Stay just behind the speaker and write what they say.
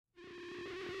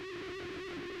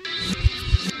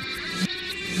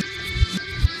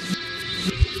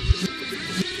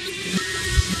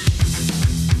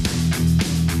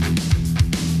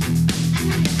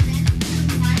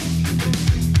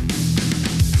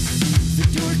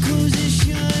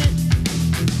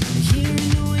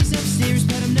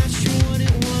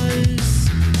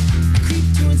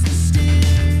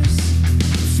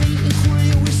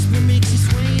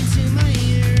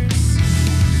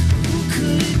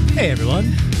Hey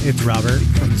everyone, it's Robert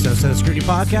from the Soho Scrutiny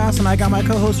Podcast, and I got my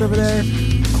co-host over there,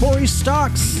 Corey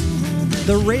Stocks,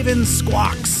 the Raven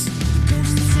Squawks.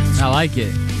 I like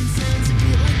it.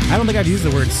 I don't think I'd use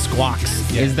the word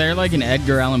squawks yet. Is there like an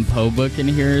Edgar Allan Poe book in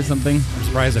here or something? I'm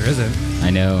surprised there isn't. I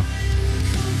know.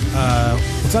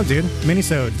 What's up, dude?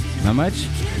 Minisode. How much?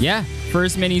 Yeah,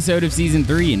 first minisode of season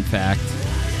 3, in fact.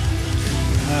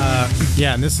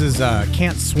 Yeah, and this is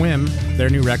Can't Swim.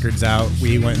 Their new record's out.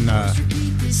 We went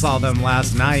and saw them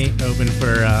last night, open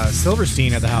for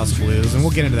Silverstein at the House of Blues, and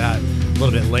we'll get into that a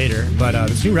little bit later. But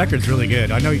this new record's really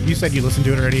good. I know you said you listened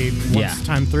to it already once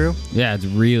time through. Yeah, it's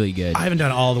really good. I haven't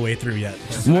done it all the way through yet.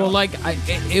 Well, like,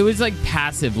 it was like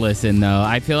passive listen, though.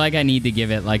 I feel like I need to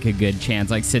give it like a good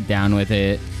chance. Like, sit down with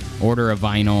it, order a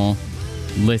vinyl,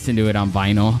 listen to it on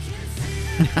vinyl.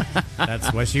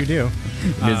 That's what you do.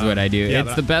 Is what I do. Yeah,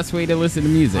 it's the best way to listen to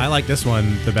music. I like this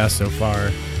one the best so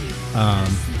far.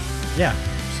 Yeah.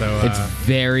 So it's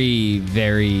very,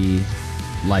 very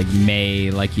like May,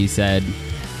 like you said.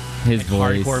 His like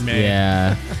voice. Hardcore May.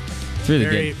 Yeah. It's really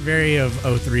very, good. very of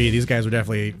 03. These guys were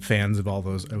definitely fans of all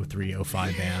those 03,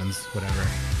 05 bands, whatever.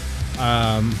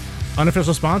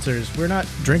 Unofficial sponsors. We're not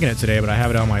drinking it today, but I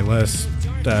have it on my list.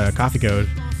 Coffee Code.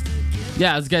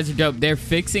 Yeah, those guys are dope. They're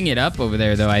fixing it up over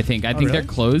there, though, I think. I think really? they're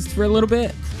closed for a little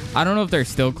bit. I don't know if they're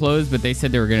still closed, but they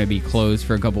said they were going to be closed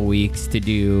for a couple weeks to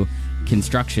do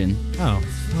construction. Oh,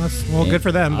 well, good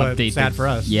for them, but sad for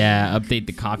us. Yeah, update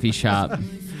the coffee shop.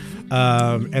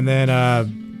 And then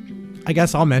I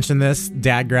guess I'll mention this,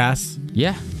 Dadgrass.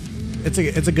 Yeah. It's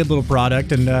a good little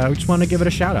product, and we just want to give it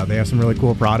a shout out. They have some really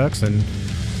cool products, and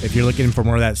if you're looking for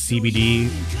more of that CBD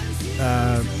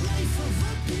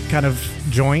kind of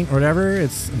joint or whatever,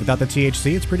 it's without the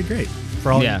THC, it's pretty great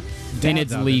for all. Yeah, and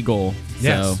it's legal.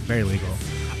 Yes, so. very legal.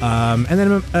 And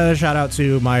then a shout out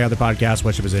to my other podcast,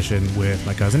 What's Your Position, with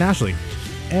my cousin Ashley,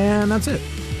 and that's it.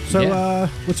 So,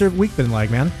 what's your week been like,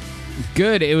 man?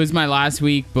 Good. It was my last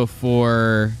week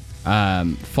before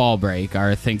fall break,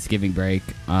 our Thanksgiving break.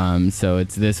 So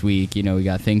it's this week. You know, we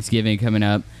got Thanksgiving coming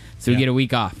up, so we get a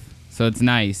week off. So it's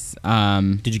nice.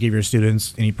 Did you give your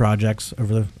students any projects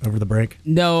over the break?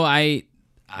 No, I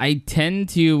tend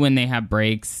to, when they have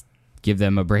breaks, give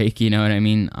them a break. You know what I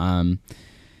mean?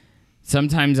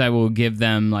 Sometimes I will give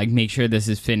them, like, make sure this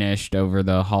is finished over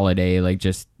the holiday. Like,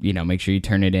 just, you know, make sure you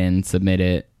turn it in, submit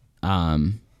it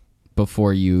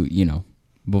before you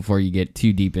get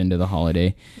too deep into the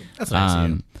holiday. That's nice of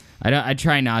you. I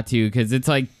try not to, because it's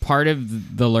like part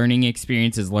of the learning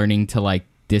experience is learning to, like,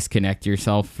 disconnect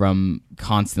yourself from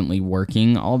constantly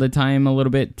working all the time a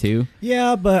little bit too.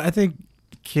 Yeah, but I think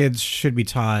kids should be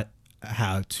taught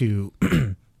how to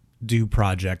do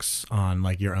projects on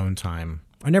like your own time.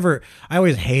 I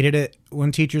always hated it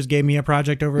when teachers gave me a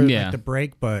project over like, the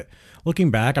break, but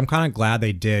looking back, I'm kind of glad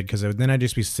they did, because then I'd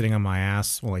just be sitting on my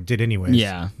ass. Well, I did anyways.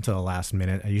 Yeah. Until the last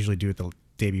minute. I usually do it the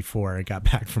day before I got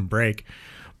back from break,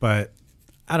 but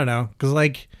I don't know, because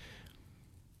like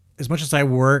as much as I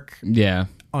work,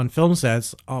 on film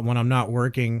sets, when I'm not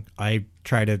working, I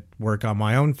try to work on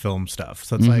my own film stuff.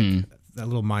 So it's like that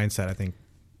little mindset, I think.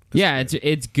 Yeah,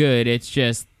 it's good. It's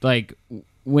just like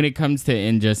when it comes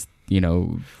to just, you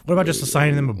know. What about just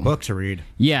assigning them a book to read?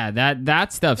 Yeah,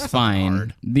 that stuff's fine.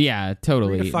 Hard. Yeah,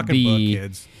 totally. Read a fucking book,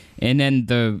 kids. And then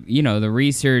the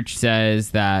research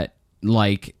says that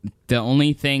like the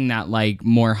only thing that like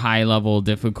more high level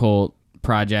difficult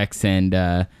projects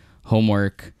and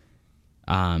homework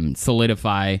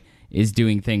solidify is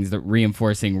doing things that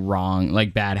reinforcing wrong,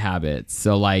 like bad habits.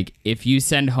 So like if you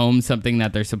send home something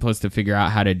that they're supposed to figure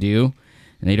out how to do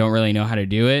and they don't really know how to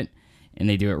do it and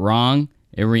they do it wrong,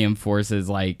 it reinforces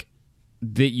like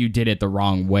that you did it the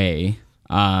wrong way.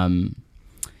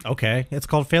 Okay, it's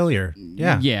called failure.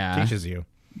 Yeah, teaches you,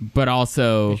 but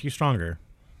also makes you stronger.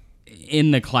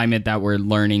 In the climate that we're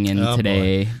learning in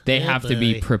today, they have to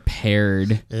be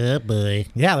prepared. Oh boy.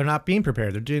 Yeah, they're not being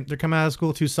prepared. They're coming out of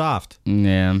school too soft.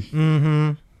 Yeah.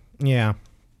 Mm-hmm. Yeah.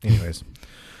 Anyways.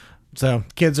 So,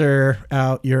 kids are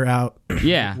out, you're out.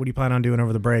 Yeah. What do you plan on doing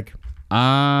over the break?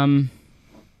 I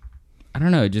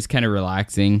don't know, just kind of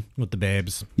relaxing. With the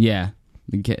babes. Yeah.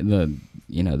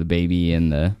 The baby and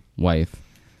the wife.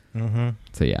 Mm-hmm.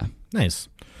 So, yeah. Nice.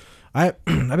 I've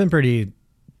been pretty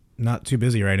not too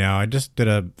busy right now. I just did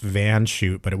a van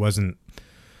shoot, but it wasn't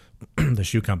the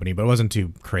shoe company, but it wasn't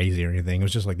too crazy or anything. It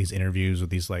was just like these interviews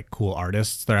with these like cool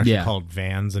artists. They're actually called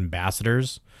Vans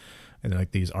Ambassadors, and they're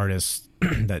like these artists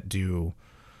that do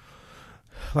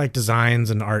like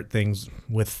designs and art things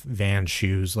with van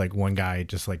shoes. Like one guy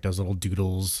just like does little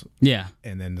doodles. Yeah.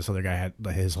 And then this other guy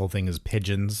his whole thing is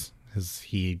pigeons.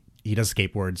 He does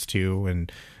skateboards too,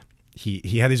 and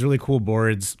he had these really cool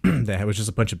boards that was just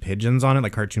a bunch of pigeons on it,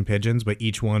 like cartoon pigeons, but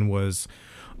each one was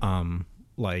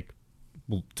like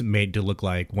made to look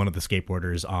like one of the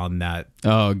skateboarders on that.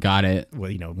 Oh, got it. Well,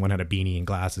 you know, one had a beanie and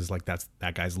glasses, like that's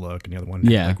that guy's look, and the other one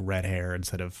had like red hair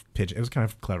instead of pigeon. It was kind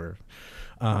of clever.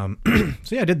 So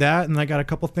yeah, I did that, and I got a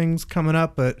couple things coming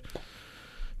up, but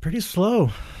pretty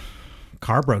slow.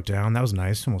 Car broke down. That was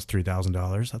nice. Almost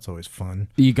 $3,000. That's always fun.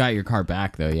 You got your car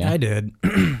back though, yeah? I did,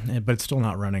 but it's still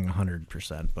not running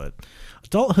 100%. But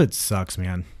adulthood sucks,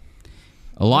 man.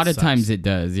 A lot of times it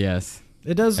does. Yes,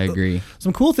 it does. I agree.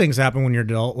 Some cool things happen when you're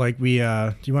adult. Like do you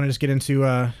want to just get into?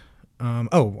 I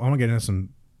want to get into some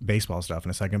baseball stuff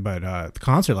in a second. But the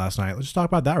concert last night. Let's just talk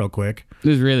about that real quick. It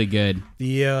was really good.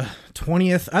 The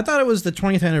 20th. I thought it was the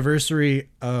 20th anniversary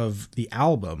of the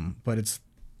album, but it's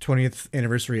 20th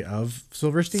anniversary of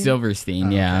Silverstein.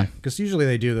 Silverstein, yeah. Because usually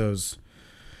they do those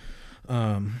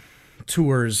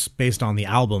tours based on the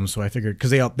album. So I figured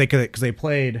because they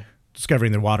played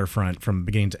Discovering the Waterfront from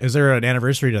beginning to. Is there an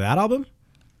anniversary to that album?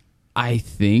 I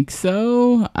think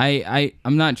so.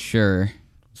 I'm not sure.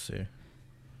 Let's see.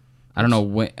 I don't know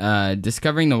when.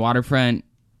 Discovering the Waterfront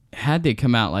had to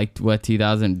come out like what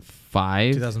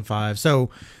 2005. 2005. So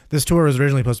this tour was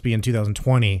originally supposed to be in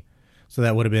 2020. So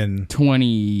that would have been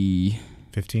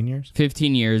 15 years?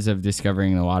 15 years of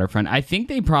Discovering the Waterfront. I think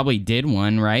they probably did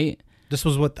one, right? I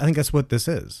think that's what this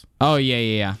is. Oh,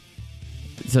 yeah.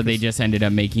 So they just ended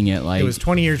up making it like... It was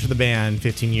 20 years for the band,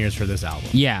 15 years for this album.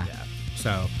 Yeah.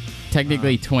 So...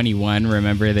 Technically 21,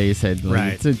 remember they said like,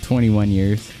 right. It's 21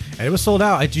 years. And it was sold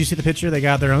out. Did you see the picture? They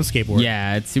got their own skateboard.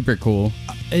 Yeah, it's super cool.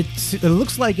 It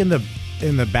looks like in the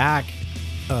back...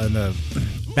 in the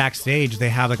backstage they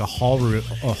have like a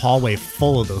hallway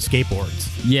full of those skateboards.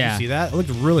 Yeah, you see that? It looked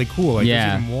really cool. Like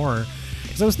yeah, there's even more.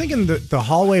 Because I was thinking the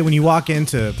hallway when you walk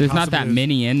into, there's not that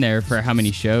many in there for how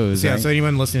many shows. Yeah, right? so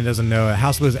anyone listening doesn't know, at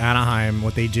House of Blues Anaheim,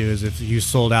 what they do is if you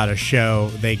sold out a show,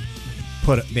 they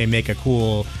make a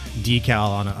cool decal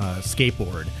on a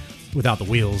skateboard without the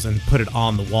wheels and put it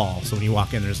on the wall. So when you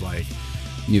walk in, there's like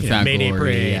Mayday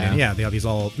Parade, and they have these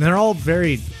and they're all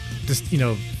very just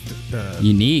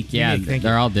unique. Yeah,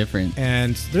 they're all different.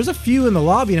 And there's a few in the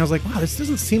lobby, and I was like, wow, this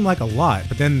doesn't seem like a lot.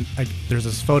 But then there's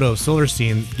this photo of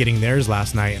Silverstein getting theirs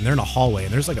last night, and they're in a hallway,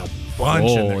 and there's like a bunch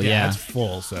in there. Yeah, it's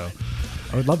full. So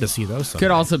I would love to see those.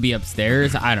 Could also be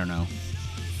upstairs. I don't know.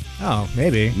 Oh,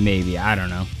 maybe. Maybe. I don't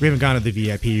know. We haven't gone to the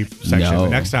VIP section. No. But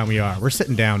next time we are. We're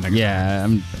sitting down next time. Yeah,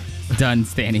 I'm done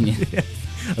standing in.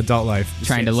 Adult life.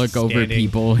 Trying to look over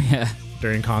people. Yeah.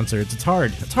 During concerts. It's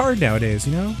hard. It's hard nowadays,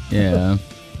 you know? Yeah.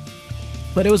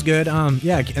 But it was good. And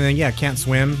then Can't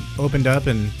Swim opened up,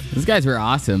 and those guys were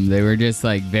awesome. They were just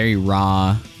like very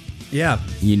raw. Yeah.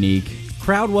 Unique.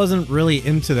 Crowd wasn't really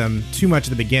into them too much at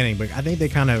the beginning, but I think they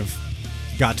kind of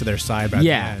got to their side by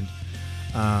the end.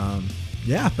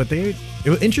 But it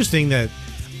was interesting that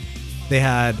they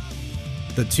had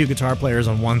the two guitar players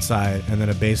on one side and then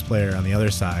a bass player on the other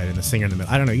side and the singer in the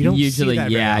middle. I don't know. You don't usually see that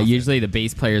very often. Usually the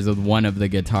bass players with one of the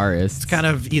guitarists. It's kind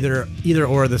of either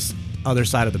or this other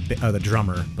side of the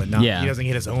drummer, but not. He doesn't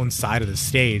get his own side of the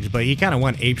stage, but he kind of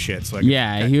went apeshit. So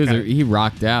he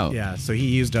rocked out. Yeah, so he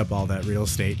used up all that real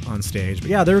estate on stage. But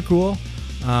yeah, they were cool.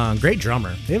 Great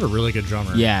drummer. They have a really good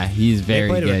drummer. Yeah, he's very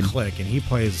good. They played with a click, and he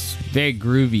plays very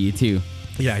groovy too.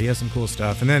 Yeah, he has some cool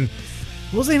stuff. And then,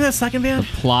 what was the name of that second band? The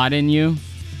Plot in You.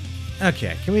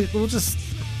 Okay, let's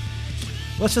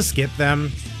just skip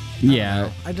them. I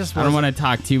don't want to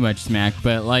talk too much smack,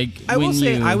 but like I will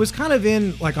say I was kind of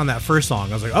in like on that first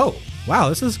song. I was like, oh wow,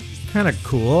 this is kind of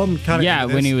cool. I'm kind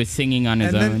of when he was singing on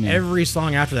his own. And then every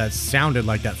song after that sounded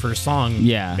like that first song.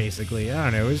 Yeah, basically. I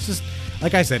don't know. It was just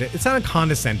like I said. It sounded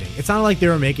condescending. It sounded like they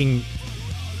were making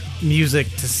music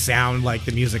to sound like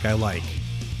the music I like.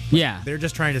 Yeah, they're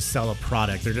just trying to sell a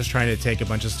product. They're just trying to take a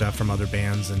bunch of stuff from other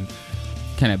bands and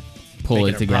kind of pull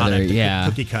it together. Product,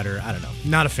 cookie cutter. I don't know.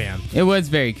 Not a fan. It was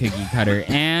very cookie cutter,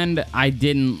 and I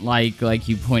didn't like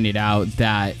you pointed out,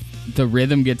 that the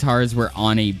rhythm guitars were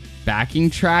on a backing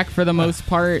track for the most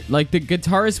part. Like the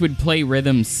guitarist would play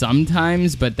rhythm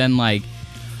sometimes, but then I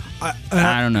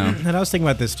don't know. And I was thinking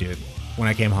about this, dude, when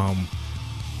I came home.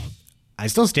 I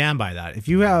still stand by that. If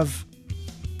you have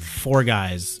 4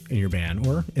 guys in your band,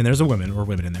 and there's a woman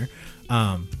in there,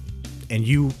 and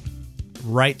you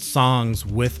write songs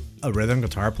with a rhythm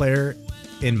guitar player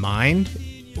in mind,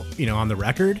 on the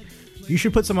record, you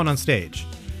should put someone on stage.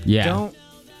 Yeah.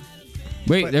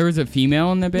 There was a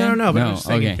female in the band? No, but I'm just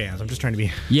saying bands. I'm just trying to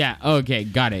be... Yeah, okay,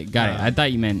 got it. I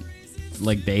thought you meant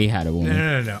like they had a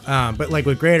woman. No. But like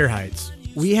with Greater Heights,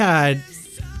 we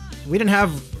didn't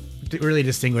have to really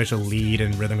distinguish a lead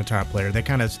and rhythm guitar player.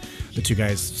 The 2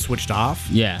 guys switched off.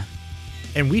 Yeah.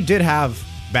 And we did have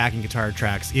backing guitar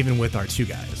tracks even with our two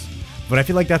guys. But I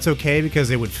feel like that's okay because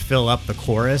it would fill up the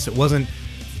chorus. It wasn't,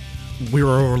 we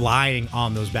were relying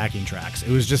on those backing tracks.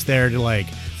 It was just there to like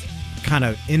kind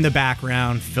of in the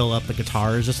background fill up the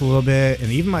guitars just a little bit.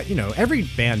 And even every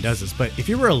band does this, but if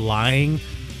you're relying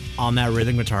on that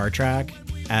rhythm guitar track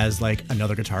as like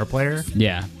another guitar player,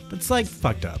 yeah, it's like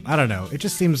fucked up. I don't know. It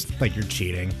just seems like you're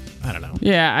cheating. I don't know.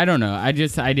 Yeah, I don't know. I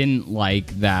didn't like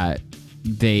that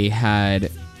they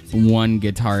had one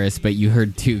guitarist, but you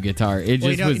heard two guitars. It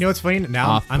just was you know what's funny? Now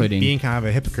I'm off-putting. being kind of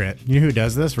a hypocrite. You know who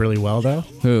does this really well though?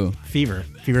 Who? Fever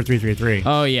 333.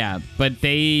 Oh yeah, but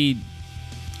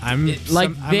I'm a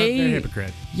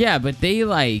hypocrite. Yeah, but they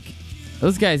like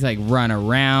those guys like run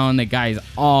around. The guys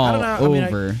all I don't know.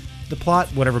 over. The Plot,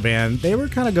 whatever band, they were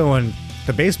kind of going.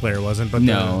 The bass player wasn't, but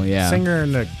the singer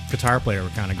and the guitar player were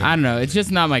kind of going. I don't know. It's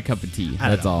just not my cup of tea.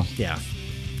 That's all. Yeah,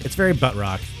 it's very butt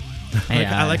rock.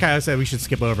 I like how I said we should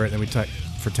skip over it, and then we talk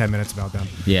for 10 minutes about them.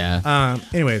 Yeah.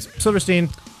 Anyways, Silverstein,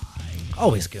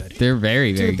 always good. They're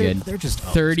very, very good. They're just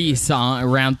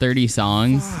around 30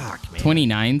 songs. Fuck, man.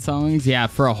 29 songs. Yeah,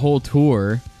 for a whole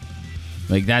tour.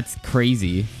 Like that's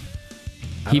crazy.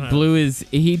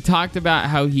 He talked about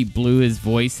how he blew his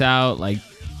voice out, like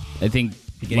I think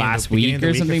last week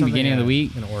or something, beginning of the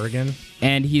week in Oregon.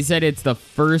 And he said it's the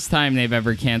first time they've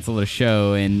ever canceled a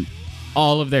show in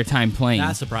all of their time playing.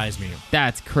 That surprised me.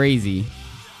 That's crazy.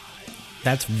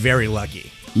 That's very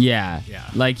lucky. Yeah. Yeah.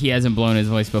 Like he hasn't blown his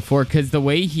voice before because the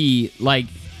way he's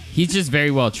just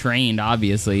very well trained,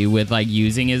 obviously, with like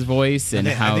using his voice and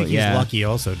how. I think he's lucky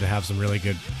also to have some really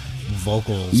good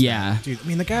vocals. Yeah. Dude, I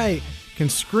mean, the guy can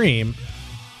scream.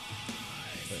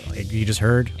 Like you just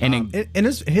heard. And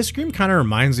his scream kind of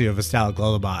reminds you of a Static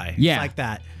Lullaby. Yeah. It's like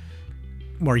that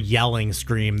more yelling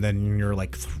scream than your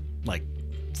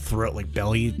throat, like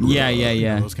belly.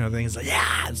 Yeah. Those kind of things. Like,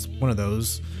 yeah, it's one of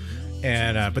those.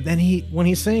 And but then when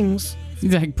he sings,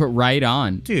 he's like put right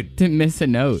on. Dude. Didn't miss a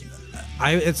note.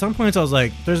 At some points I was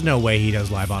like, there's no way he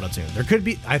does live autotune. There could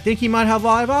be. I think he might have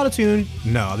live autotune.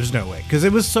 No, there's no way. Because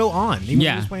it was so on. Even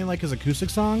when he was playing like his acoustic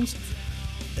songs.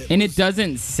 It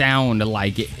doesn't sound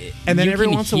like it. And then every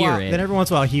once in a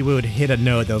while, he would hit a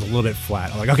note that was a little bit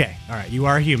flat. I'm like, okay, all right, you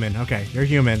are human. Okay, you're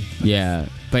human. Yeah,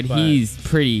 but he's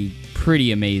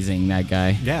pretty amazing, that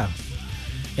guy. Yeah.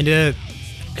 And I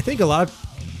think a lot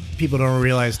of people don't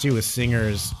realize too with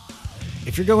singers,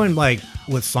 if you're going like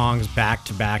with songs back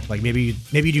to back, like maybe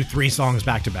you do 3 songs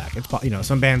back to back. It's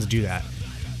some bands do that.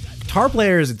 Guitar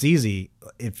players, it's easy.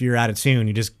 If you're out of tune,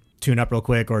 you just tune up real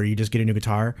quick, or you just get a new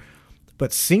guitar.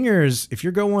 But singers, if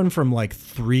you're going from like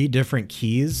 3 different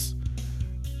keys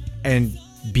and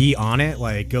be on it,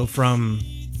 like go from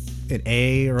an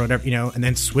A or whatever, and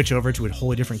then switch over to a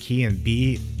wholly different key and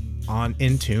be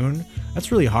in tune,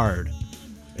 that's really hard.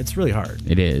 It's really hard.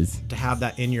 It is. To have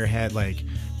that in your head, like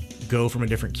go from a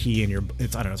different key and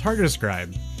it's hard to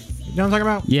describe. You know what I'm talking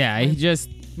about? Yeah, he just...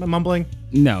 Am I mumbling?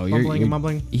 No, you're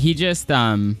mumbling. He just,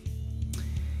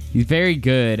 he's very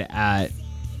good at,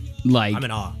 like... I'm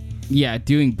in awe. Yeah,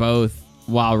 doing both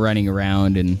while running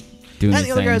around and doing And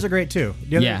the other guys are great too.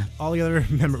 All the other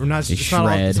members, it's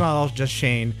not all just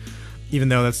Shane, even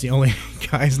though that's the only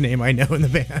guy's name I know in the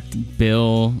band.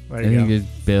 Bill. I think it's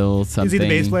Bill something. Is he the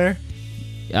bass player?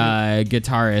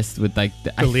 Guitarist with like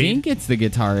I think it's the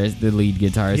guitarist, the lead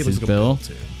guitarist is Bill.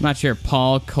 I'm not sure.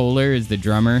 Paul Kohler is the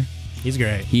drummer. He's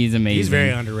great. He's amazing. He's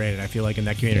very underrated, I feel like, in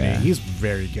that community. Yeah. He's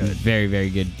very good. Very, very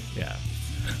good. Yeah.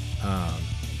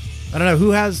 I don't know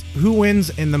who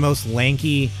wins in the most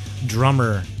lanky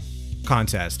drummer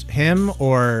contest, him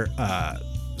or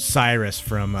Cyrus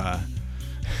from.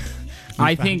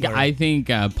 I think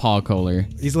Paul Kohler.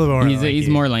 He's a little more. He's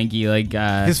more lanky. Like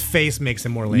his face makes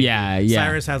him more lanky. Yeah.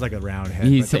 Cyrus has like a round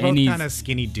head. But they're both kind of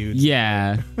skinny dudes.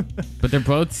 Yeah, but they're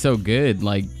both so good.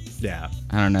 Like yeah,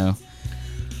 I don't know.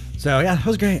 So yeah, it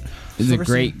was great. It was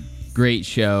a great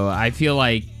show. I feel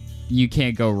like you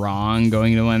can't go wrong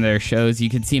going to one of their shows. You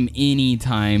can see them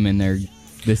anytime, and they're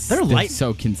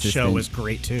so consistent. Show was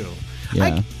great too.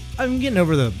 Yeah. I'm getting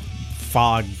over the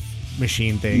fog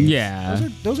machine thing. Yeah,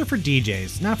 those are for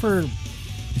DJs, not for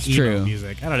emo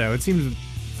music. I don't know. It seems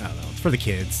I don't know. It's for the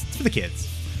kids.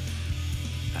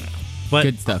 I don't know. But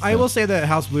good stuff. I will say that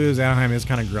House Blues Anaheim is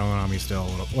kind of growing on me still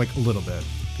a little bit.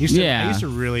 I used to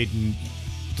really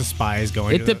despise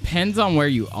going. It depends on where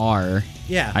you are.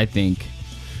 Yeah, I think.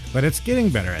 But it's getting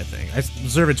better, I think.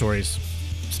 Observatory's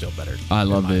still better. I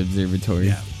love the observatory.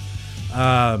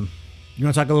 Yeah. You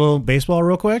want to talk a little baseball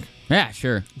real quick? Yeah,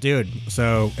 sure. Dude,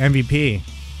 so MVP.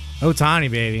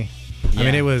 Ohtani, baby. I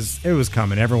mean, it was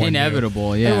coming. Everyone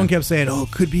inevitable. knew. Yeah. Everyone kept saying, "Oh,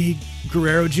 it could be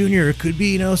Guerrero Jr. It could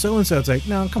be so and so." It's like,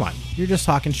 no, come on. You're just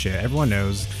talking shit. Everyone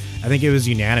knows. I think it was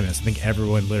unanimous. I think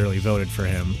everyone literally voted for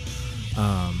him.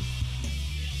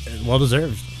 Well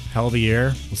deserved. Hell of a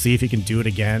year. We'll see if he can do it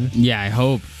again. Yeah, I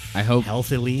hope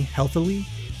healthily.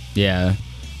 Yeah,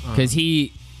 because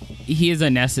he is a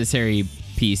necessary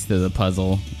piece to the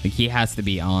puzzle. Like, he has to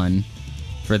be on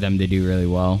for them to do really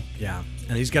well. Yeah,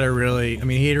 and he's got to really. I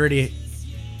mean, he already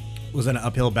was in an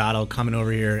uphill battle coming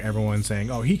over here. Everyone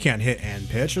saying, "Oh, he can't hit and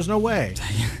pitch. There's no way."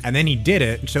 And then he did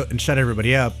it and shut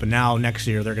everybody up. But now next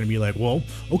year they're going to be like, "Well,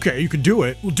 okay, you can do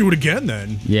it. We'll do it again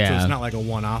then." Yeah. So it's not like a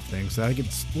one-off thing. So I think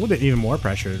it's a little bit even more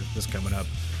pressure this coming up.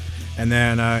 And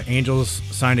then Angels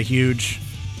signed a huge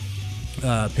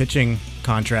pitching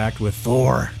contract with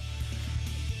Thor.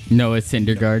 Noah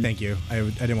Syndergaard. Thank you. I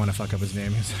didn't want to fuck up his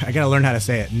name. I got to learn how to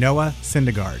say it. Noah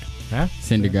Syndergaard. Huh?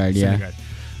 Syndergaard, yeah. Syndergaard.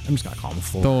 I'm just gonna call him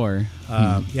Thor.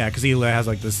 Yeah, because he has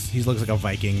like this. He looks like a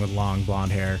Viking with long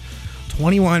blonde hair.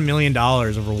 $21 million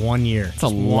over 1 year. That's a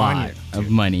lot of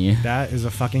money. That is a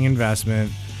fucking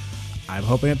investment. I'm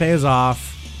hoping it pays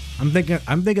off. I'm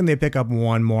thinking they pick up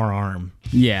one more arm.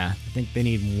 Yeah, I think they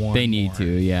need one. They need to,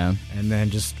 yeah. And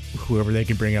then just whoever they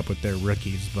can bring up with their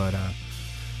rookies. But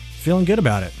feeling good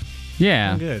about it.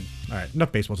 Yeah. Feeling good. All right,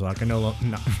 enough baseball talk. I know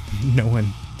no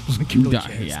one can really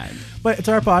cares. Yeah. But it's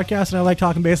our podcast, and I like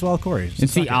talking baseball with Corey.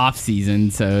 It's the off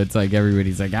season, so it's like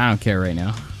everybody's like, I don't care right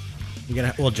now.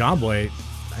 John Boy,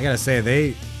 I gotta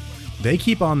say they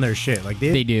keep on their shit. Like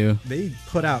they do. They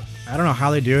put out. I don't know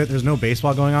how they do it. There's no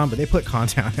baseball going on, but they put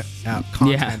content out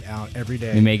every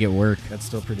day. They make it work. That's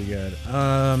still pretty good.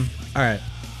 All right,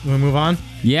 you want to move on?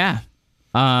 Yeah.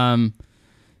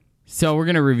 So we're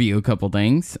gonna review a couple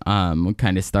things. We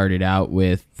kind of started out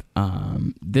with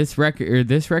this record.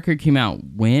 This record came out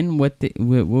when? What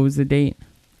was the date?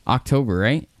 October,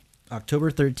 right?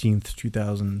 October 13th,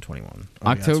 2021.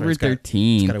 October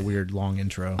 13th. It's got a weird long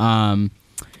intro.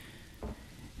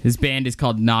 His band is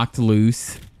called Knocked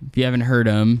Loose. If you haven't heard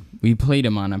him, we played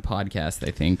him on a podcast,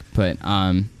 I think. But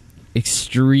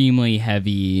extremely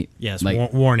heavy. Yes.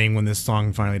 Like, warning when this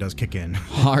song finally does kick in.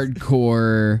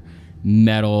 Hardcore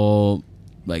metal,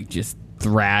 like just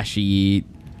thrashy.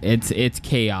 It's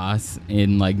chaos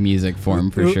in like music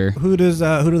form for sure. Who do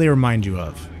they remind you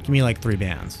of? Give me like 3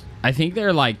 bands. I think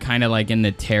they're like kind of like in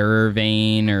the Terror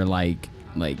vein, or like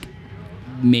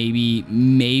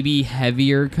maybe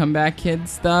heavier Comeback Kid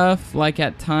stuff, like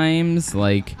at times,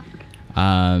 like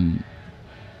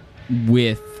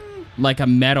with like a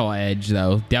metal edge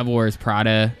though. Devil Wears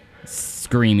Prada,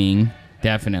 screaming,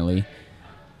 definitely.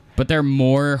 But they're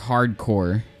more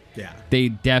hardcore. Yeah. They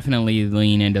definitely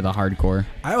lean into the hardcore.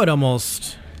 I would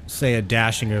almost say a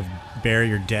dashing of Bury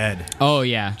Your Dead. Oh,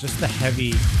 yeah. Just the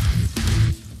heavy.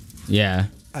 Yeah.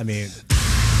 I mean,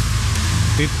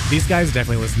 these guys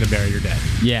definitely listen to Bury Your Dead.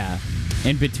 Yeah.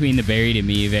 And Between the Buried and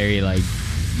Me, very like,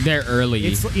 they're early.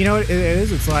 It's, you know what it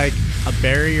is? It's like a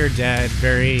Bury Your Dead,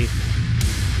 very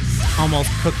almost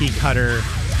cookie cutter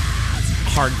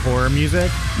hardcore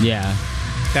music. Yeah.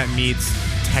 That meets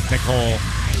technical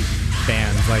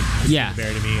bands like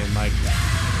Bury to Me and like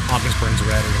August Burns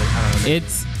Red, or I don't know.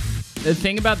 It's the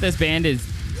thing about this band is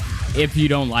if you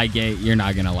don't like it, you're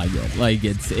not gonna like it. Like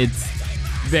it's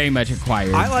very much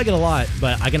acquired. I like it a lot,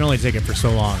 but I can only take it for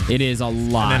so long. It is a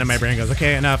lot. And then my brain goes,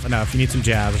 okay, enough. You need some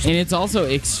jazz. And it's also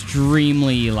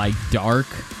extremely like dark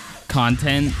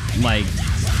content. Like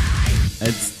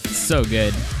it's so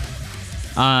good.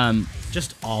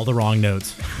 Just all the wrong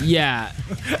notes. Yeah.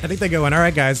 I think they go in, all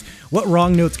right, guys, what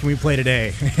wrong notes can we play today?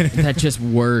 That just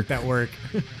work. That work.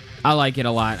 I like it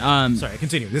a lot. Sorry,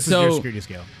 continue. This is your scrutiny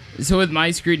scale. So with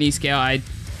my scrutiny scale, I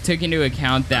took into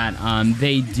account that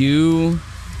they do...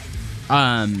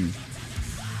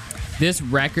 this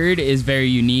record is very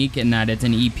unique in that it's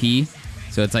an EP.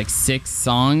 So it's like 6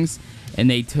 songs. And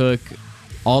they took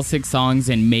all 6 songs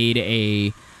and made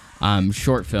a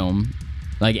short film.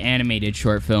 Like animated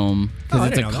short film,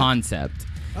 because it's a concept.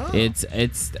 Oh.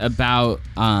 It's about,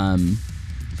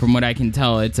 from what I can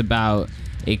tell, it's about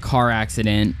a car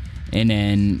accident and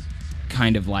then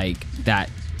kind of like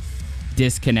that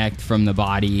disconnect from the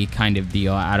body kind of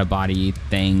deal, out of body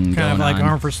thing. Kind of like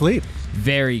Arm for Sleep.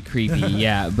 Very creepy,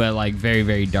 yeah, but like very,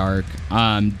 very dark.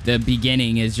 The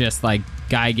beginning is just like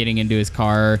guy getting into his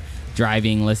car,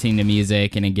 driving, listening to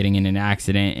music, and then getting in an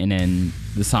accident, and then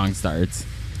the song starts.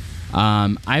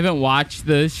 I haven't watched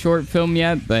the short film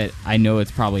yet, but I know it's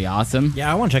probably awesome.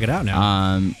 Yeah, I want to check it out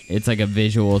now. It's like a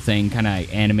visual thing, kind of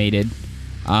animated.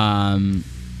 Oh,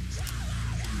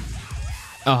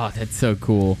 that's so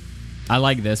cool. I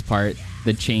like this part,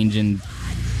 the change in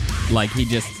like he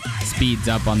just speeds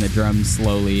up on the drums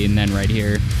slowly, and then right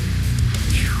here,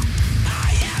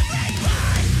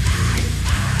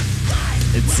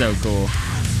 it's so cool.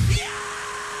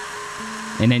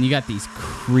 And then you got these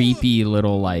creepy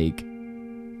little like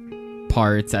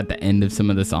parts at the end of some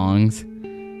of the songs.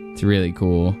 It's really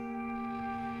cool.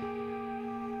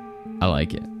 I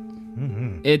like it.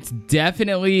 Mm-hmm. It's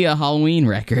definitely a Halloween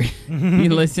record. You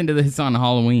listen to this on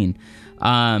Halloween.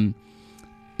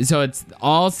 So it's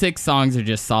all 6 songs are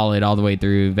just solid all the way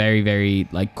through. Very, very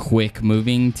like quick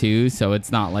moving too. So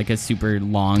it's not like a super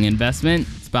long investment.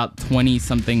 It's about 20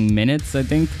 something minutes, I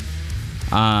think.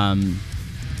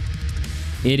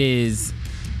 It is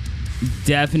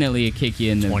definitely a kick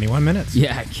you in the 21 minutes.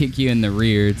 Yeah, kick you in the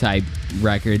rear type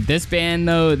record. This band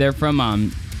though, they're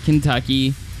from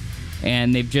Kentucky,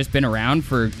 and they've just been around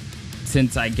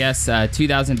since I guess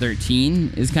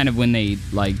 2013 is kind of when they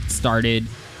like started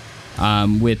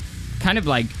with kind of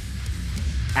like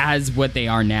as what they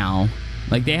are now.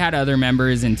 Like they had other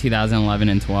members in 2011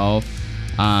 and 12,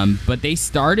 but they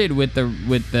started with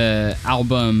the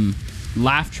album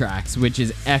Laugh Tracks, which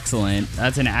is excellent.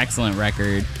 That's an excellent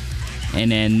record. And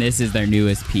then this is their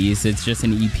newest piece. It's just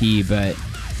an EP, but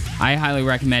I highly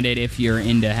recommend it if you're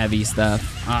into heavy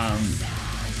stuff.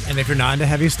 And if you're not into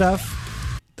heavy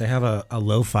stuff, they have a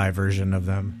lo-fi version of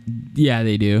them. Yeah,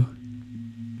 they do.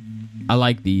 I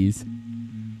like these.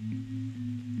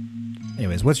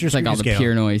 Anyways, what's your scale? Like all the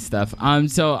pure noise stuff.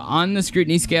 So on the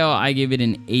scrutiny scale, I gave it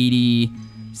an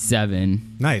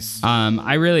 87. Nice.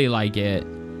 I really like it.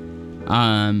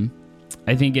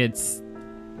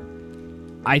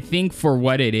 I think for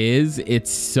what it is,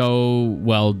 it's so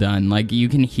well done. Like you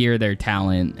can hear their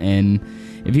talent, and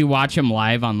if you watch them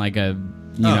live on like a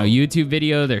YouTube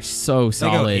video, they're so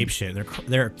solid. They go apeshit.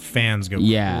 Their fans go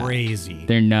crazy.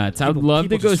 They're nuts. I would love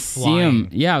to go see them.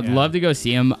 Yeah, I'd love to go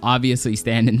see them. Obviously,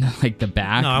 stand in like the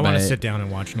back. No, I want to sit down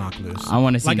and watch Knock Loose. I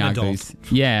want to see like Knock Loose.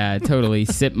 Yeah, totally.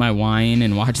 Sip my wine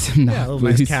and watch some Knock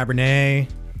Loose. Nice Cabernet.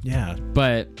 Yeah,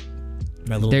 but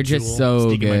they're just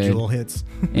so good. My Jewel hits.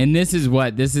 And this is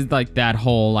like that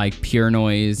whole like pure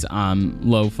noise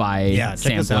lo-fi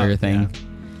sampler thing. Yeah.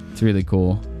 It's really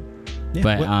cool. Yeah,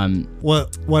 but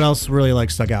what else really like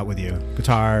stuck out with you?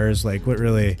 Guitars, like what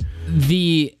really?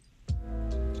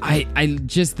 I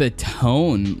just the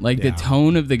tone, like the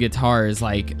tone of the guitars,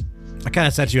 like. I kind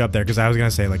of set you up there because I was gonna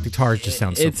say like guitars just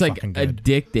sound so it's like fucking good.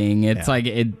 Addicting. It's like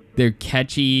they're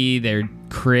catchy, they're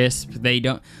crisp. They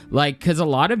don't like because a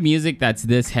lot of music that's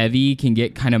this heavy can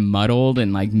get kind of muddled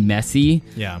and like messy.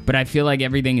 Yeah. But I feel like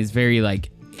everything is very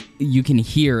like you can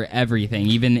hear everything,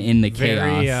 even in the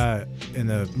chaos. Very in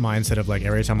the mindset of like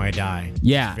Every Time I Die.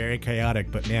 Yeah. It's very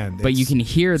chaotic, but man. But you can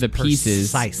hear the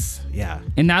pieces. Precise. Yeah.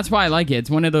 And that's why I like it. It's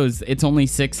one of those, it's only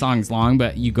 6 songs long,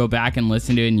 but you go back and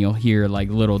listen to it and you'll hear like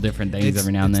little different things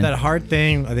every now and then. It's that hard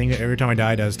thing I think Every Time I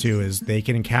Die does too, is they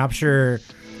can capture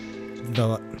I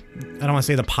don't want to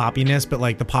say the poppiness, but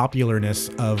like the popularness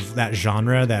of that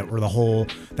genre where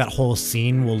that whole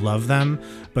scene will love them.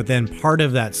 But then part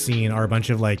of that scene are a bunch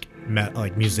of like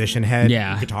musician head,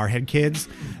 guitar head kids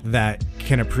that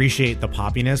can appreciate the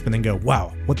poppiness, but then go,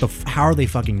 wow, how are they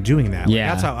fucking doing that? Like,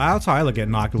 that's how I look at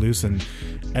Knock Loose and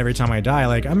Every Time I Die.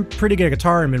 Like I'm pretty good at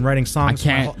guitar and been writing songs. I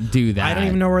can't do that. I don't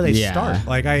even know where they start.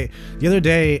 Like the other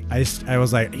day I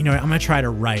was like, I'm gonna try to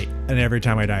write an Every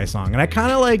Time I Die song, and I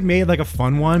kind of like made like a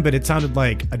fun one, but it sounded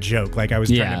like a joke. Like I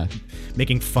was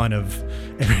making fun of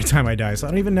Every Time I Die. So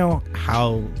I don't even know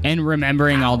how. And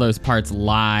remembering all those parts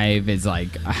live is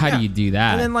like, how do you do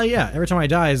that? And then Every Time I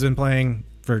Die has been playing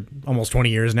for almost 20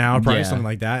 years now, probably something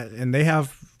like that, and they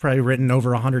have probably written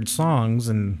over 100 songs.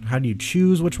 And how do you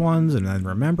choose which ones and then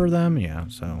remember them?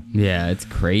 It's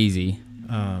crazy.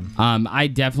 I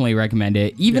definitely recommend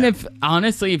it, even if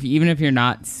you're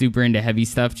not super into heavy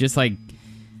stuff, just like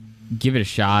give it a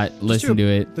shot, listen to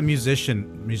it. The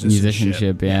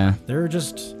musicianship, they're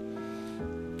just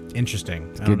interesting.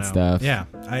 It's good stuff.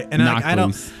 I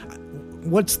don't.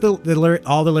 What's the lyric?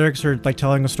 All the lyrics are like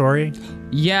telling a story.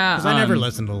 Yeah, because I never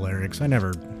listen to the lyrics. I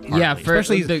never.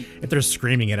 Especially if they're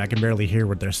screaming it, I can barely hear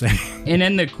what they're saying. And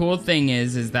then the cool thing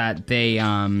is that they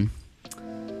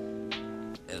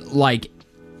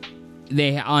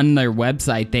they on their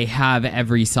website they have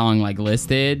every song like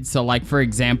listed. So like for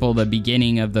example, the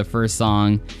beginning of the first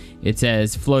song, it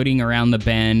says, floating around the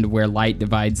bend where light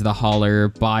divides the holler,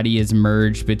 body is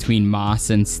merged between moss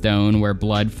and stone where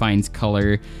blood finds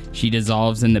color. She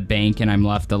dissolves in the bank and I'm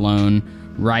left alone,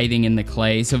 writhing in the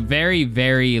clay. So very,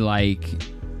 very like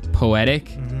poetic.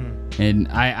 Mm-hmm. And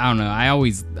I don't know.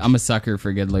 I'm a sucker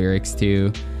for good lyrics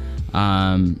too.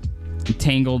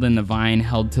 Tangled in the vine,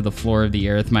 held to the floor of the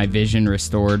earth, my vision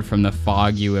restored from the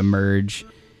fog you emerge.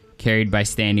 Carried by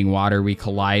standing water, we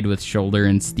collide with shoulder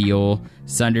and steel.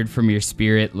 Sundered from your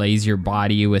spirit lays your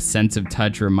body with sense of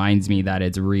touch reminds me that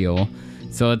it's real.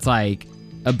 So it's like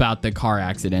about the car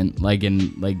accident,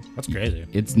 That's crazy.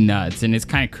 It's nuts and it's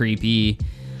kind of creepy.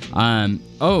 And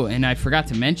I forgot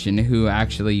to mention who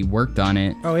actually worked on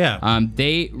it. Oh yeah.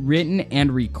 They written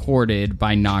and recorded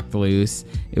by Knocked Loose.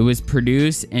 It was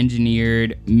produced,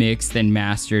 engineered, mixed, and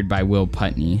mastered by Will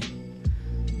Putney.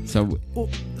 So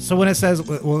when it says,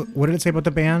 what did it say about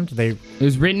the band? It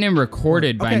was written and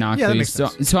recorded by Knocked Loose.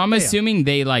 So I'm assuming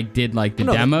they did the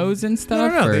demos and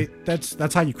stuff. No.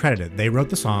 That's how you credit it. They wrote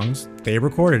the songs, they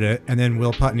recorded it, and then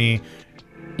Will Putney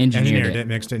engineered it,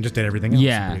 mixed it, and just did everything else.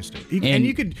 Yeah, and produced it. And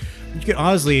you could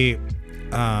honestly.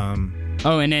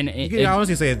 You could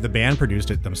honestly say the band produced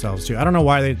it themselves too. I don't know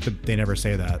why they never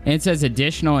say that. And it says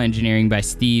additional engineering by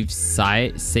Steve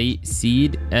Seid,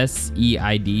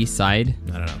 S-E-I-D, Seid.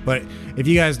 I don't know. But if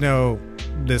you guys know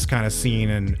this kind of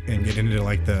scene and get into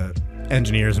like the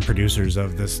engineers and producers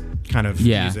of this kind of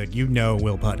music, you know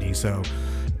Will Putney. So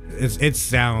it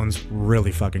sounds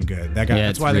really fucking good. That guy.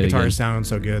 That's why the guitar sounds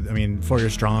so good. I mean, For Your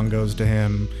Strong goes to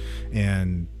him,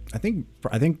 and I think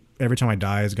Every Time I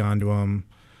Die has gone to him.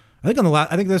 I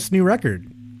think this new record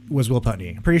was Will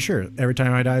Putney. I'm pretty sure Every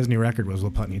Time I Die's new record was Will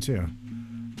Putney too.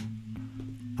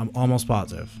 I'm almost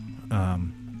positive.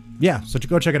 So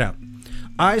go check it out.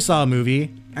 I saw a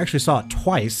movie. Actually saw it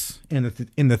twice in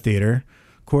the theater.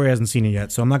 Corey hasn't seen it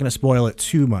yet, so I'm not going to spoil it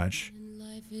too much.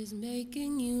 Life is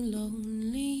making you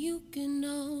lonely. You can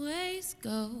always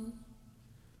go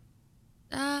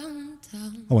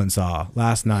downtown. I went and saw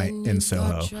Last Night in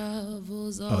Soho. Oh,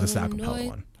 this is the acapella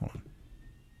one. Hold on.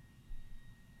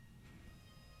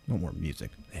 No more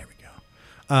music. There we go.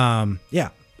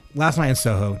 Last Night in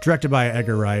Soho, directed by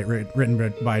Edgar Wright,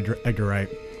 written by Edgar Wright.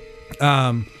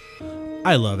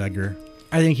 I love Edgar.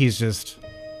 I think he's just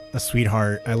a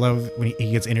sweetheart. I love when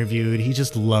he gets interviewed. He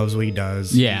just loves what he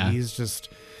does. Yeah. He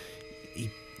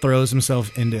throws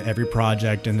himself into every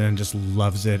project and then just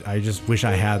loves it. I just wish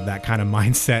I had that kind of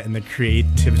mindset and the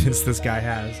creativeness this guy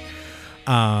has.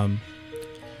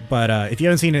 But if you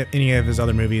haven't seen any of his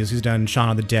other movies, he's done Shaun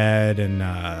of the Dead and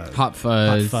Hot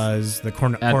Fuzz, the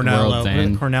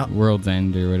Cornetto, World's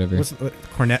End or whatever. What's the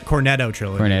Cornetto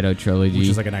trilogy? Cornetto trilogy, which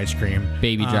is like an ice cream.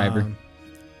 Baby Driver.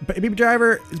 Baby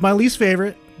Driver is my least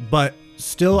favorite, but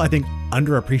still I think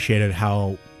underappreciated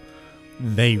how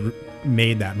they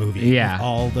made that movie. Yeah, with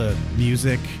all the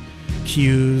music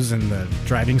cues and the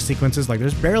driving sequences. Like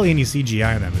there's barely any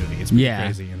CGI in that movie. It's pretty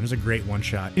crazy, and there's a great one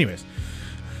shot. Anyways.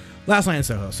 Last Night in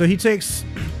Soho. So he takes,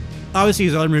 obviously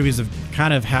his other movies have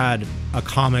kind of had a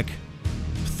comic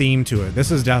theme to it. This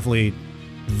is definitely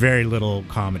very little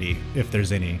comedy, if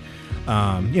there's any.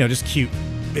 Just cute.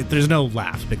 There's no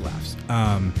laughs, big laughs.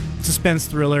 Suspense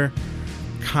thriller.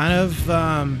 Kind of,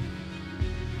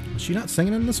 is she not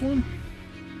singing in this one?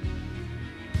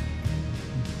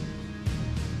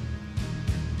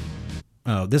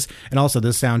 Oh, this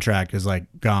soundtrack is like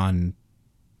gone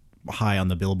high on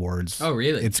the billboards. Oh,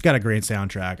 really? It's got a great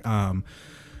soundtrack.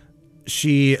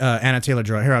 Anna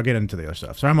Taylor-Joy. Here, I'll get into the other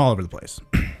stuff. So I'm all over the place.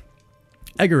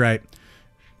 Edgar Wright,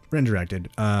 written, directed,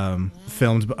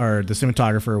 filmed, or the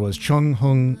cinematographer was Chung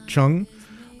Hung Chung.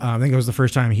 I think it was the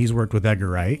first time he's worked with Edgar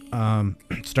Wright.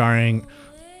 Starring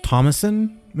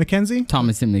Thomasin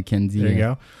McKenzie. There you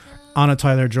go. Anna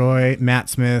Taylor-Joy, Matt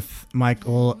Smith,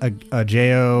 Michael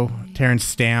Ajao, Terrence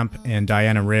Stamp, and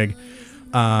Diana Rigg.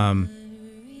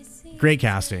 Great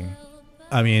casting.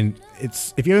 I mean,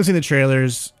 if you haven't seen the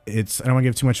trailers, I don't want to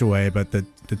give too much away, but the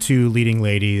two leading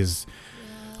ladies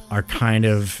are kind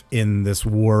of in this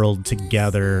world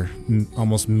together,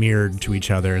 almost mirrored to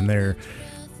each other, and they're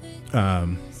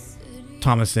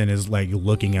Thomasin is like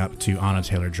looking up to Anna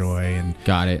Taylor-Joy, and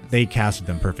got it. They casted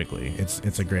them perfectly.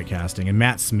 It's a great casting. And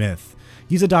Matt Smith,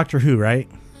 he's a Doctor Who, right?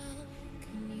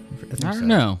 I don't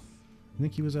know. I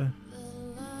think he was a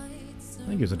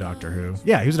Doctor Who.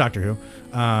 Yeah, he was a Doctor Who.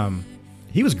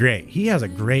 He was great. He has a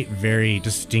great, very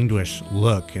distinguished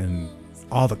look, and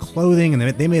all the clothing, and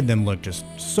they made them look just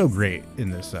so great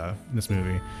in this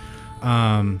movie.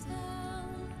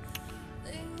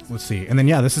 Let's see. And then,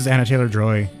 this is Anna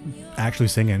Taylor-Joy actually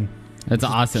singing. That's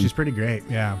awesome. She's pretty great,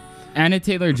 yeah. Anna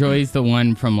Taylor-Joy is the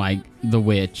one from, like, The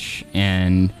Witch,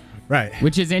 and... Right.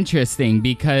 Which is interesting,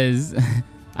 because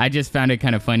I just found it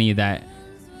kind of funny that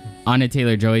Anna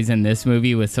Taylor-Joy's in this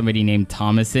movie with somebody named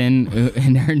Thomasin,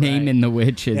 and her name in The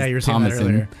Witch is you were saying that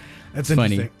earlier. That's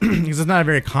funny. Interesting. Because it's not a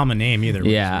very common name either.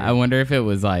 Yeah, I wonder if it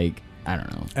was, like... I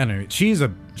don't know. I don't know.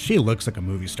 She looks like a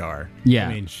movie star. Yeah.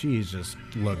 I mean, she just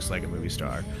looks like a movie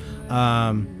star.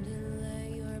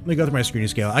 Let me go through my screening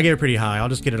scale. I gave it pretty high. I'll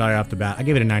just get it right off the bat. I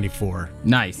gave it a 94.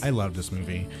 Nice. I love this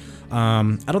movie.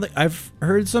 I don't think I've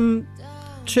heard some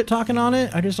shit talking on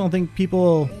it. I just don't think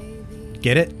people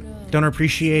get it. Don't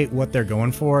appreciate what they're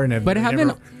going for. And But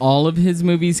haven't all of his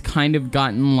movies kind of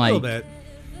gotten like a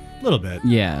little bit?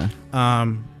 Yeah.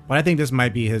 But I think this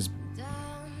might be his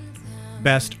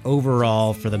best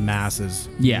overall for the masses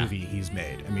movie he's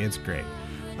made. I mean, it's great.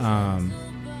 And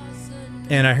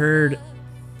I heard,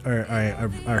 or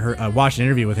I watched an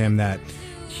interview with him that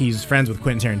he's friends with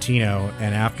Quentin Tarantino,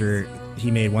 and after he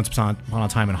made Once Upon a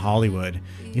Time in Hollywood,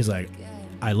 he's like,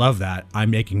 I love that. I'm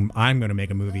going to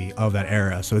make a movie of that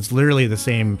era. So it's literally the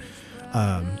same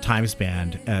time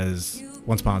span as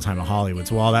Once Upon a Time in Hollywood.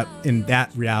 So all that in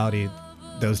that reality,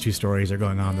 those two stories are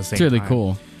going on at the same time. It's really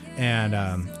cool. And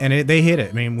they hit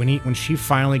it. I mean, when she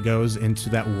finally goes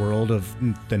into that world of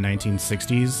the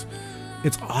 1960s,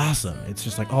 it's awesome. It's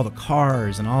just like all the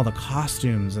cars and all the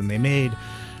costumes, and they made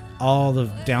all the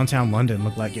downtown London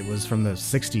look like it was from the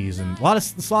 60s, and a lot of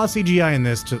CGI in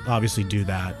this to obviously do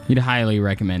that. You'd highly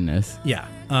recommend this. Yeah.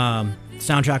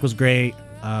 Soundtrack was great.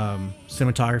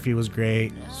 Cinematography was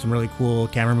great. Some really cool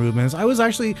camera movements. I was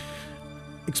actually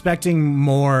expecting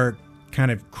more kind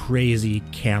of crazy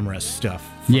camera stuff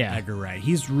from Edgar Wright.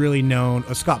 He's really known.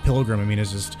 Scott Pilgrim, I mean,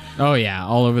 is just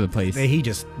all over the place. He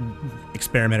just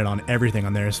experimented on everything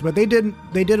on there. But they did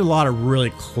a lot of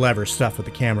really clever stuff with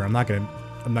the camera. I'm not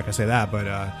gonna say that, but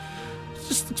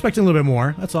just expecting a little bit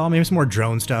more. That's all. Maybe some more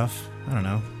drone stuff. I don't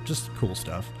know. Just cool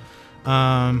stuff.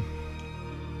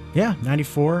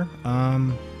 94.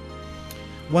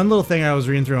 One little thing I was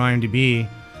reading through IMDb,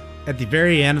 at the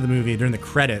very end of the movie, during the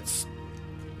credits,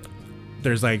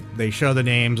 there's like, they show the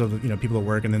names of the, people that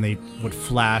work, and then they would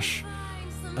flash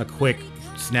a quick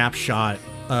snapshot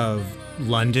of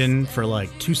London for like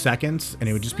 2 seconds, and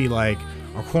it would just be like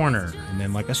a corner, and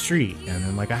then like a street, and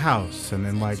then like a house, and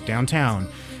then like downtown,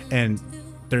 and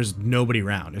there's nobody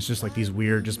around. It's just like these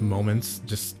weird just moments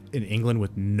just in England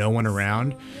with no one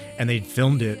around, and they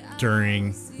filmed it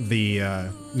during the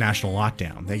national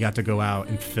lockdown. They got to go out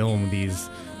and film these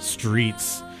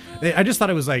streets. I just thought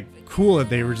it was like cool that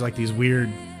they were just like these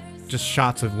weird just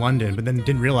shots of London, but then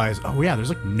didn't realize, oh yeah, there's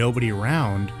like nobody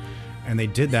around, and they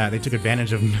did that. They took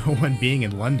advantage of no one being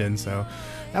in London, so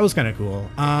that was kind of cool.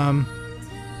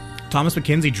 Thomas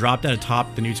McKenzie dropped out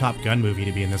of the new Top Gun movie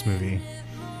to be in this movie.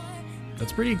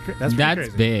 That's pretty crazy.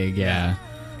 Big, yeah.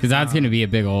 Because that's going to be a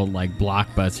big old like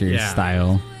blockbuster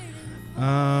style.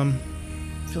 I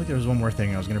feel like there was one more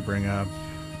thing I was going to bring up.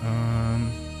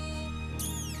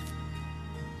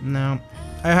 No,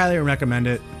 I highly recommend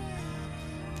it.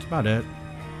 That's about it.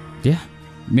 Yeah,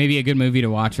 maybe a good movie to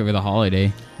watch over the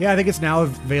holiday. Yeah, I think it's now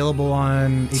available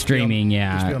on streaming.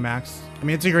 HBO Max. I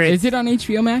mean, it's a great. Is it on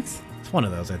HBO Max? It's one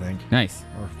of those, I think. Nice.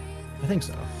 Or I think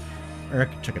so. Or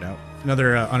check it out.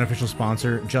 Another unofficial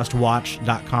sponsor,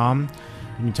 JustWatch.com.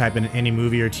 You can type in any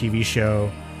movie or TV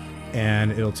show,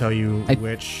 and it'll tell you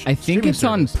which. I think it's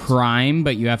on Prime,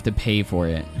 but you have to pay for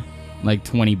it, like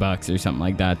 $20 or something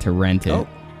like that to rent it. Oh,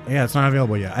 yeah, it's not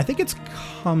available yet. I think it's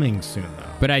coming soon though.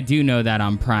 But I do know that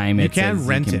on Prime, you can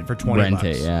rent it for $20. Rent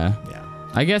it, yeah.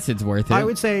 I guess it's worth it. I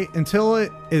would say until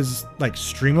it is like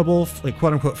streamable, like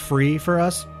quote unquote free for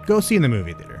us, go see in the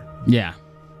movie theater. Yeah.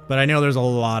 But I know there's a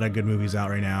lot of good movies out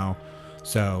right now,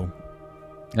 so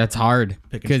that's hard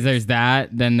because there's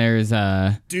that. Then there's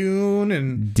Dune,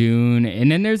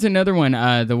 and then there's another one,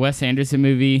 the Wes Anderson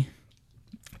movie.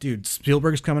 Dude,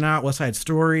 Spielberg's coming out. West Side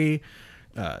Story.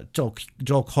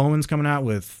 Joel Cohen's coming out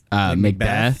with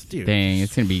Macbeth. Dude. Dang,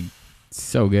 it's gonna be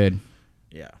so good.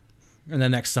 Yeah, and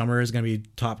then next summer is gonna be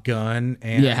Top Gun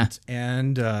and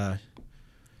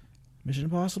Mission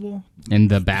Impossible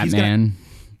and the Batman.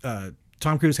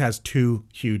 Tom Cruise has 2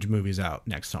 huge movies out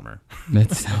next summer.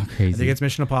 That's so crazy. I think it's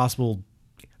Mission Impossible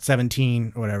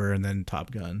 17 or whatever, and then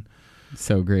Top Gun.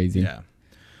 So crazy. Yeah.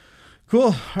 Cool.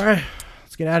 All right,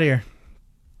 let's get out of here.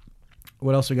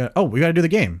 What else we got? Oh, we got to do the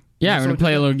game. Yeah, we're going to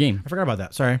play a little game. I forgot about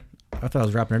that. Sorry. I thought I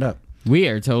was wrapping it up. We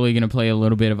are totally going to play a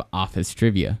little bit of Office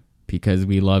trivia because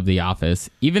we love The Office,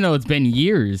 even though it's been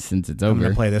years since it's over. I'm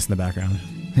going to play this in the background.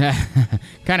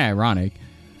 Kind of ironic.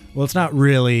 Well, it's not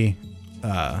really...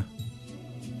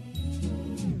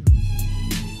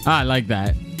 I like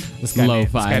that. This guy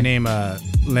Lo-fi. named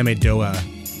Lemedoa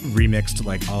remixed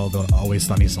like all the Always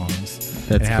Sunny songs.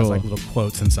 That's it has cool. like little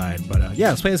quotes inside. But yeah,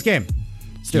 let's play this game.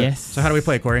 Let's do it. So how do we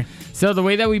play, Corey? So the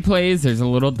way that we play is there's a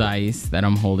little dice that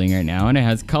I'm holding right now, and it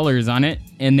has colors on it,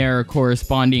 and there are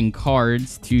corresponding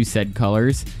cards to said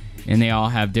colors. And they all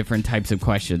have different types of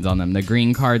questions on them. The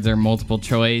green cards are multiple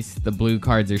choice. The blue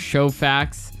cards are show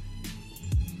facts.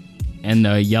 And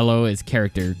the yellow is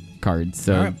character cards.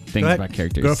 So right, things about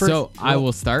characters. Go first. So I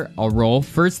will start. I'll roll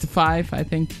first to 5, I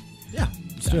think. Yeah,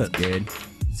 let's do it. Good.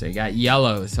 So you got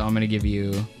yellow. So I'm going to give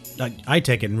you... I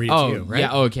take it and read it to you, right?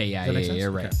 Yeah, okay, yeah, Does that make yeah, sense?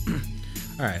 you're right. Okay.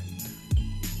 All right.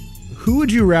 Who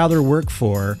would you rather work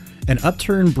for? An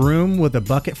upturned broom with a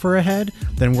bucket for a head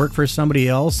than work for somebody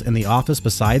else in the office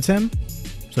besides him?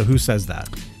 So who says that?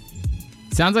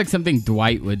 Sounds like something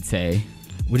Dwight would say.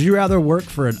 Would you rather work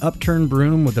for an upturned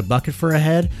broom with a bucket for a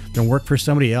head than work for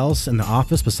somebody else in the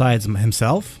office besides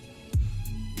himself?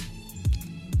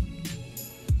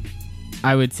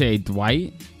 I would say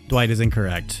Dwight. Dwight is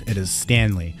incorrect. It is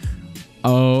Stanley.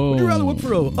 Oh. Would you rather work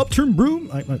for an upturned broom?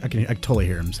 I can totally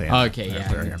hear him saying Okay, that.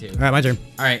 yeah, Right me here. too. All right, my turn.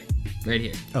 All right, right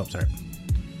here. Oh, sorry.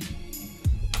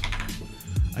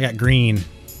 I got green.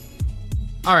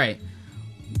 All right.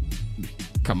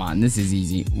 Come on, this is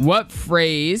easy. What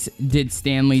phrase did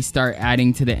Stanley start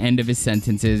adding to the end of his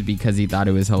sentences because he thought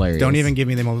it was hilarious? Don't even give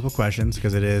me the multiple questions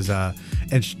because it is. Oh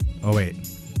wait.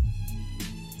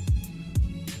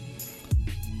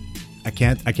 I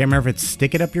can't remember if it's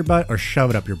stick it up your butt or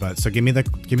shove it up your butt. So give me the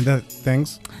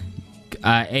things.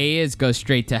 A is go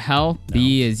straight to hell. No.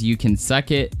 B is you can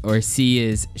suck it. Or C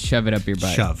is shove it up your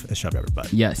butt. Shove it up your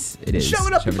butt. Yes, it is. Shove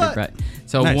it up your butt.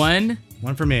 So nice.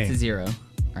 1 for me to 0.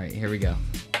 All right, here we go.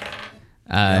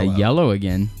 Yellow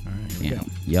again. All right, here we go.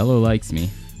 Yellow likes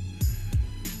me.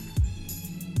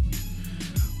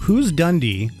 Whose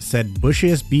Dundee said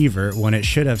bushiest beaver when it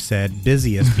should have said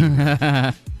busiest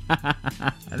beaver?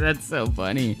 That's so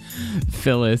funny.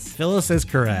 Phyllis. Phyllis is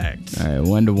correct. All right,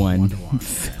 1 to 1. 1 to 1.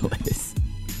 Phyllis.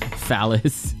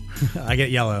 Phallus. I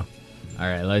get yellow. All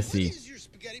right, let's see.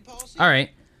 All right.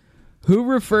 Who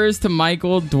refers to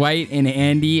Michael, Dwight, and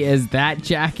Andy as that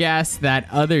jackass, that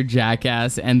other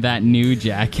jackass, and that new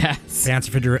jackass?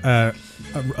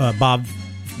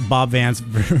 Bob Vance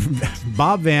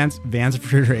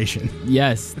refrigeration.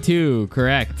 Yes, 2,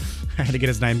 correct. I had to get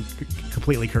his name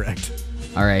completely correct.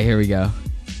 All right, here we go.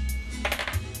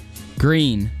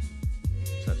 Green.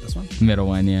 Is that this one? Middle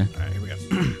one, yeah. All right, here we go.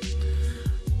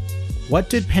 What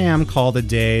did Pam call the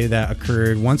day that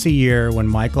occurred once a year when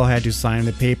Michael had to sign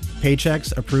the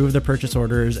paychecks, approve the purchase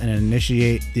orders, and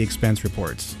initiate the expense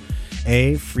reports?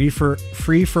 A, free for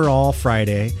all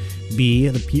Friday. B,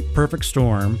 the perfect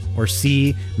storm. Or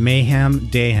C, mayhem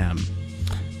dayhem.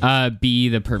 B,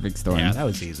 the perfect storm. Yeah, that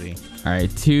was easy. All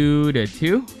right, 2 to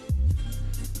 2.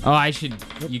 Oh,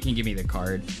 you can give me the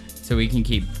card so we can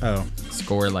keep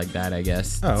score like that, I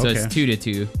guess. Oh, okay. So it's 2 to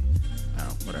 2.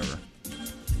 Oh, whatever.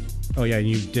 Oh, yeah,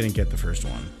 you didn't get the first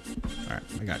one. All right,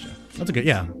 I got you. That's a good,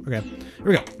 yeah. Okay, here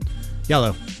we go.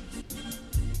 Yellow.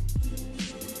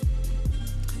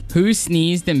 Who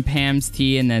sneezed in Pam's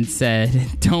tea and then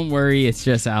said, "Don't worry, it's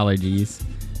just allergies"?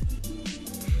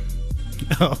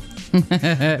 Oh.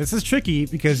 This is tricky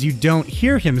because you don't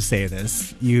hear him say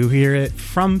this. You hear it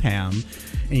from Pam,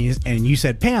 and you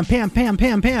said, Pam, Pam, Pam,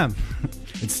 Pam, Pam.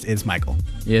 It's Michael.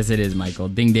 Yes, it is Michael.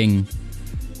 Ding, ding.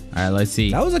 All right, let's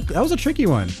see. That was a tricky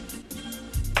one.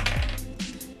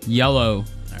 Yellow.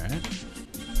 All right.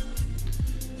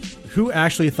 Who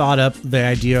actually thought up the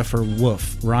idea for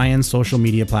Woof, Ryan's social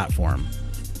media platform?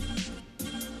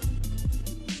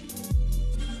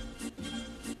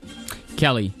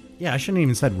 Kelly. Yeah, I shouldn't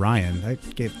even said Ryan. I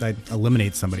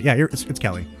eliminate somebody. Yeah, it's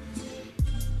Kelly.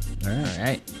 All right. All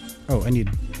right. Oh, I need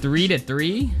 3 to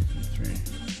 3. 3.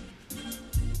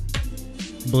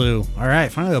 Blue. All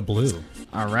right, finally a blue.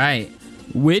 All right.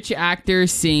 Which actor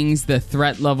sings the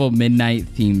Threat Level Midnight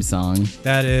theme song?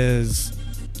 That is.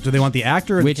 Do they want the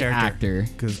actor or Which the character?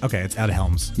 actor? Okay, it's Ed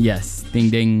Helms. Yes. Ding,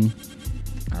 ding.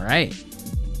 All right.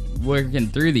 Working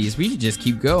through these. We should just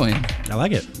keep going. I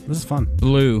like it. This is fun.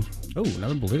 Blue. Oh,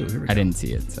 another blue. Here we go. I didn't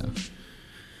see it, so.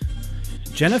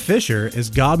 Jenna Fisher is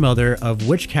godmother of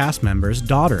which cast member's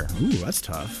daughter? Ooh, that's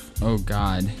tough. Oh,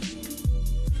 God.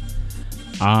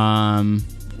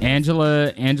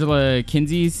 Angela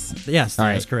Kinsey's. Yes, All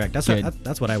that's right. correct. That's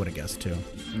what I would have guessed too.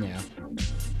 Yeah.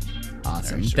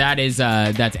 Awesome. Right, sure.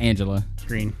 That's Angela.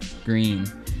 Green.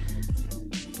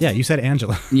 Yeah, you said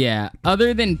Angela. Yeah.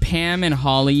 Other than Pam and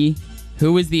Holly,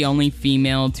 who was the only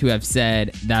female to have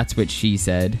said that's what she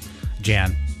said?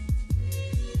 Jan.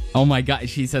 Oh my God.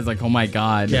 She says like, oh my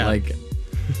God. Yeah. Like,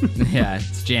 yeah,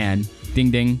 it's Jan.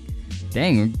 Ding, ding.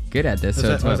 Dang, we're good at this.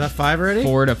 Was that 5 already?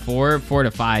 4 to 4, 4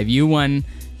 to 5. You won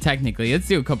technically. Let's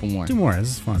do a couple more. 2 more. This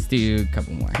is fun. Let's do a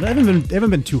couple more. They haven't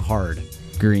been too hard.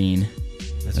 Green.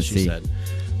 That's what Let's she see. said.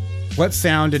 What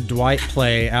sound did Dwight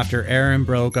play after Aaron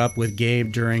broke up with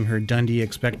Gabe during her Dundee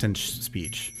expectant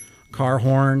speech? car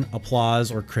horn,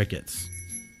 applause, or crickets?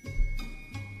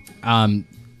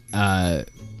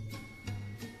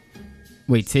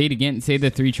 Wait, say it again. Say the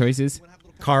three choices.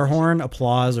 Car horn,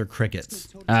 applause, or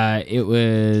crickets? It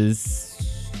was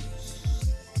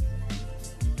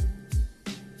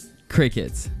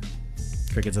crickets.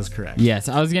 Crickets is correct. Yes,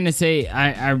 I was gonna say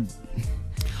I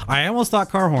almost thought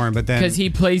car horn, but then because he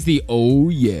plays the oh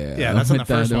yeah. yeah, that's on the with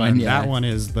first other one. yeah. That one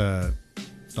is the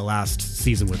last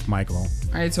season with Michael.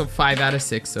 All right, so 5 out of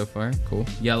 6 so far. Cool.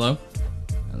 Yellow.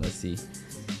 Let's see.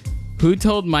 Who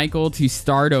told Michael to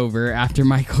start over after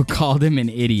Michael called him an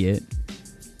idiot?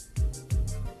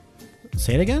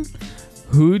 Say it again.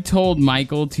 Who told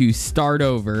Michael to start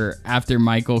over after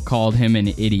Michael called him an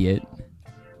idiot?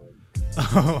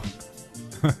 Oh,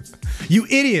 you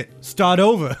idiot! Start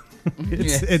over.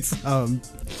 It's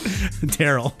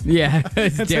Daryl. Yeah,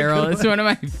 it's That's a Daryl. good It's one of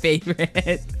my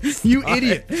favorites. You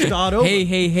idiot! Start over.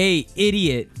 Hey,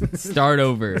 idiot. Start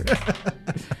over.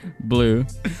 Blue.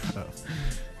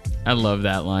 I love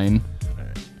that line.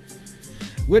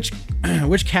 Which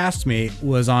castmate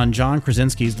was on John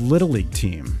Krasinski's Little League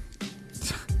team?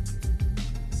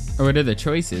 Or what are the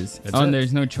choices? That's and it.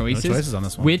 there's no choices? No choices on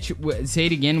this one. Say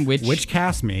it again. Which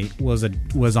castmate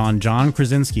was on John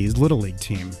Krasinski's Little League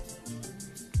team?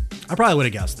 I probably would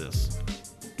have guessed this.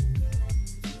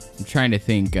 I'm trying to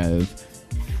think of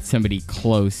somebody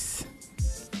close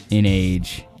in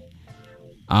age.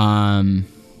 Ryan?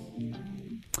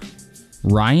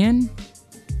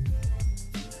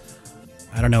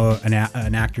 I don't know an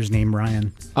actor's name.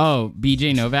 Ryan. Oh,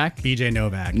 BJ Novak? BJ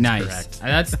Novak. Is Nice.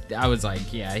 Correct. I was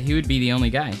like, yeah, he would be the only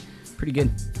guy. Pretty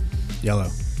good. Yellow.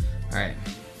 All right.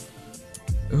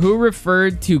 Who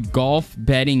referred to golf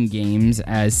betting games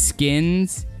as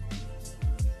skins,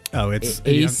 Oh, it's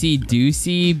AC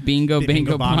Doocy, Bingo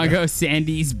Bingo Bongo, Bongo.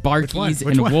 Sandy's, Barkies,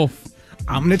 Which and one? Wolf?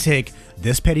 I'm gonna take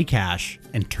this petty cash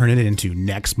and turn it into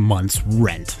next month's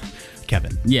rent.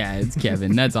 Kevin. Yeah, it's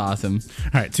Kevin. That's awesome.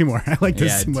 All right, two more. I like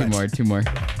this Yeah, too much. two more.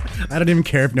 I don't even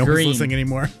care if no one's Green. listening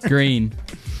anymore. Green.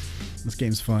 This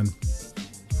game's fun.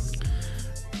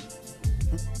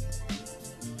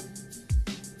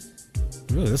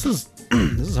 Ooh, this is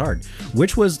this is hard.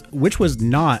 Which was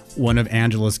not one of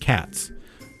Angela's cats?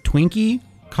 Twinkie,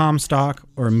 Comstock,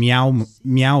 or Meowis?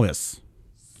 Heyo!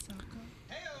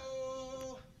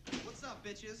 What's up,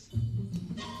 bitches?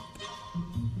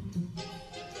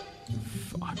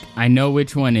 I know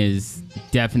which one is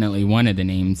definitely one of the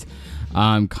names.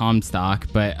 Comstock,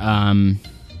 but I'm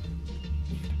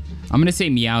gonna say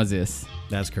Meowsis.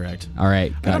 That's correct. All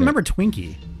right. I don't remember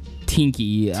Twinkie.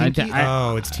 Tinky. Tinky?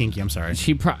 It's Tinky. I'm sorry.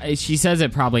 She says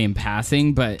it probably in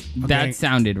passing, but that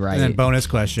sounded right. And then bonus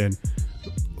question: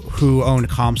 who owned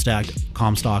Comstock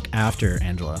after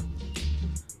Angela?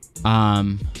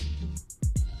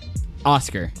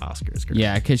 Oscar. Oscar is correct.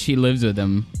 Yeah, because she lives with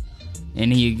him,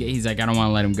 and he's like, I don't want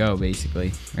to let him go,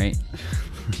 basically, right?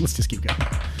 Let's just keep going.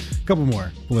 A couple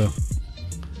more. Blue.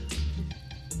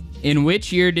 In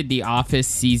which year did The Office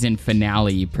season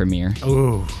finale premiere?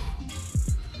 Ooh.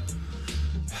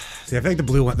 See, I feel like the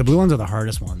blue ones are the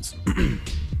hardest ones.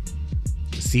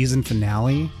 Season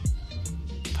finale.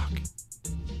 Fuck.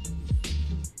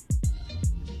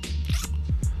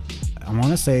 I want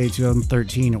to say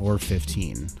 2013 or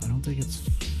 15. I don't think it's.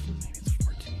 Maybe it's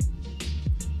 14.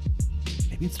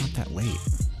 Maybe it's not that late.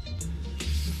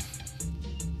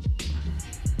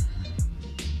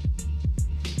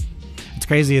 It's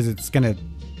crazy as it's gonna.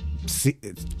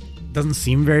 It doesn't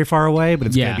seem very far away, but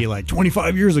it's gonna be like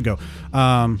 25 years ago.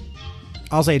 I'll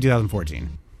say 2014.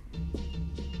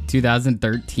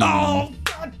 2013. Oh,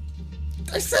 God.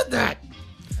 I said that.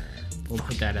 We'll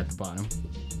put that at the bottom.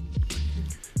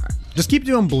 Just keep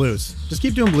doing blues. Just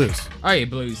keep doing blues. Oh, yeah,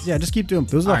 blues. Yeah, just keep doing.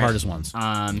 Those are the All right. hardest ones.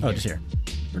 Just here.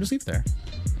 Or just leave it there.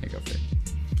 There, go for it.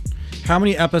 How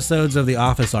many episodes of The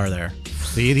Office are there?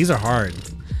 See, these are hard.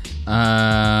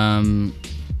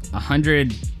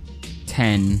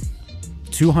 110.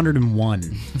 201.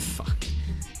 Fuck.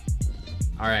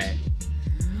 All right.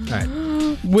 All right.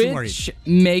 Which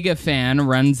mega fan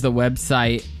runs the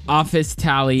website Office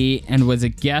Tally and was a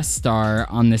guest star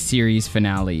on the series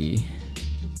finale?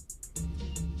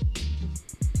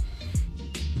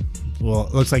 Well,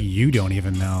 it looks like you don't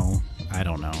even know. I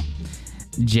don't know.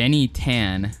 Jenny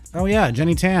Tan. Oh, yeah,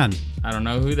 Jenny Tan. I don't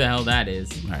know who the hell that is.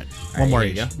 All right. All One more right,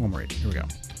 each. here you go. One more each. Here we go.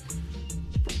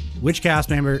 Which cast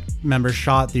member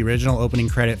shot the original opening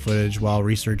credit footage while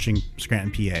researching Scranton,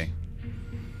 PA?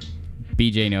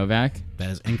 BJ Novak.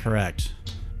 That is incorrect.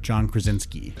 John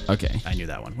Krasinski. Okay. I knew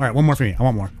that one. All right, one more for me. I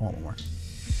want more. One more.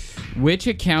 Which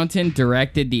accountant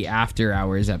directed the After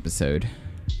Hours episode?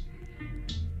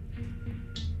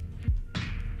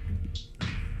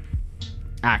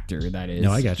 actor, that is.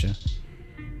 No, I got you.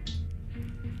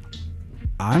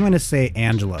 I'm gonna say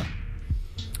Angela.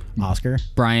 Oscar.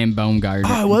 Brian Baumgartner.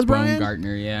 Oh, it was Brian?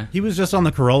 Baumgartner, yeah. He was just on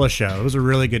the Corolla show. It was a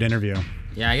really good interview.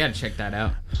 Yeah, I gotta check that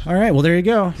out. All right, well there you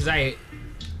go. Because I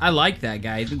like that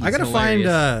guy. I think he's I gotta hilarious.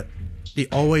 find the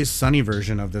Always Sunny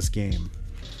version of this game.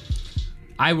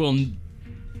 I will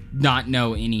not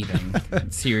know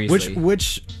anything. Seriously.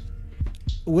 Which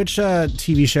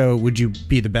TV show would you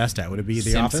be the best at? Would it be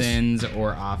The Office? Simpsons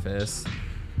or Office.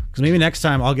 Because maybe next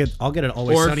time I'll get an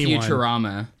Always Or Sunny one.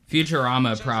 Futurama.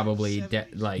 Futurama probably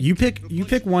You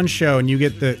pick one show and you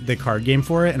get the card game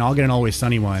for it, and I'll get an Always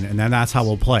Sunny one, and then that's how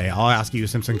we'll play. I'll ask you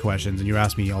Simpson questions, and you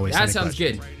ask me Always Sunny That sounds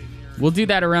questions. good. We'll do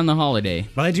that around the holiday.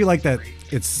 But I do like that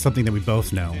it's something that we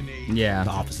both know. Yeah. The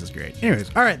Office is great. Anyways,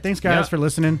 all right. Thanks, guys, Yeah. for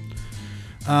listening.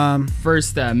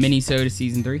 First Minisode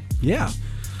season 3. Yeah.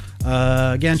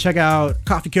 Again, check out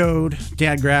Coffee Code,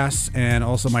 Dadgrass, and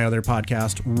also my other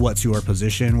podcast, What's Your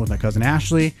Position, with my cousin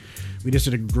Ashley. We just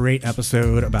did a great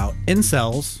episode about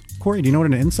incels. Corey, do you know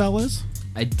what an incel is?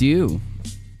 I do.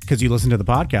 Because you listen to the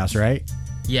podcast, right?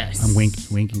 Yes. I'm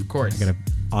winking. Of course. I got an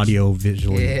audio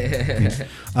visual. Yeah.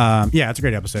 Yeah, it's a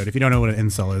great episode. If you don't know what an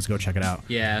incel is, go check it out.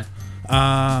 Yeah.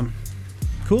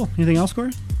 Cool. Anything else,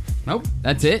 Corey? Nope.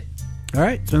 That's it. All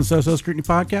right. It's been So Scrutiny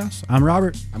Podcast. I'm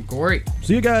Robert. I'm Corey.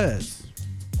 See you guys.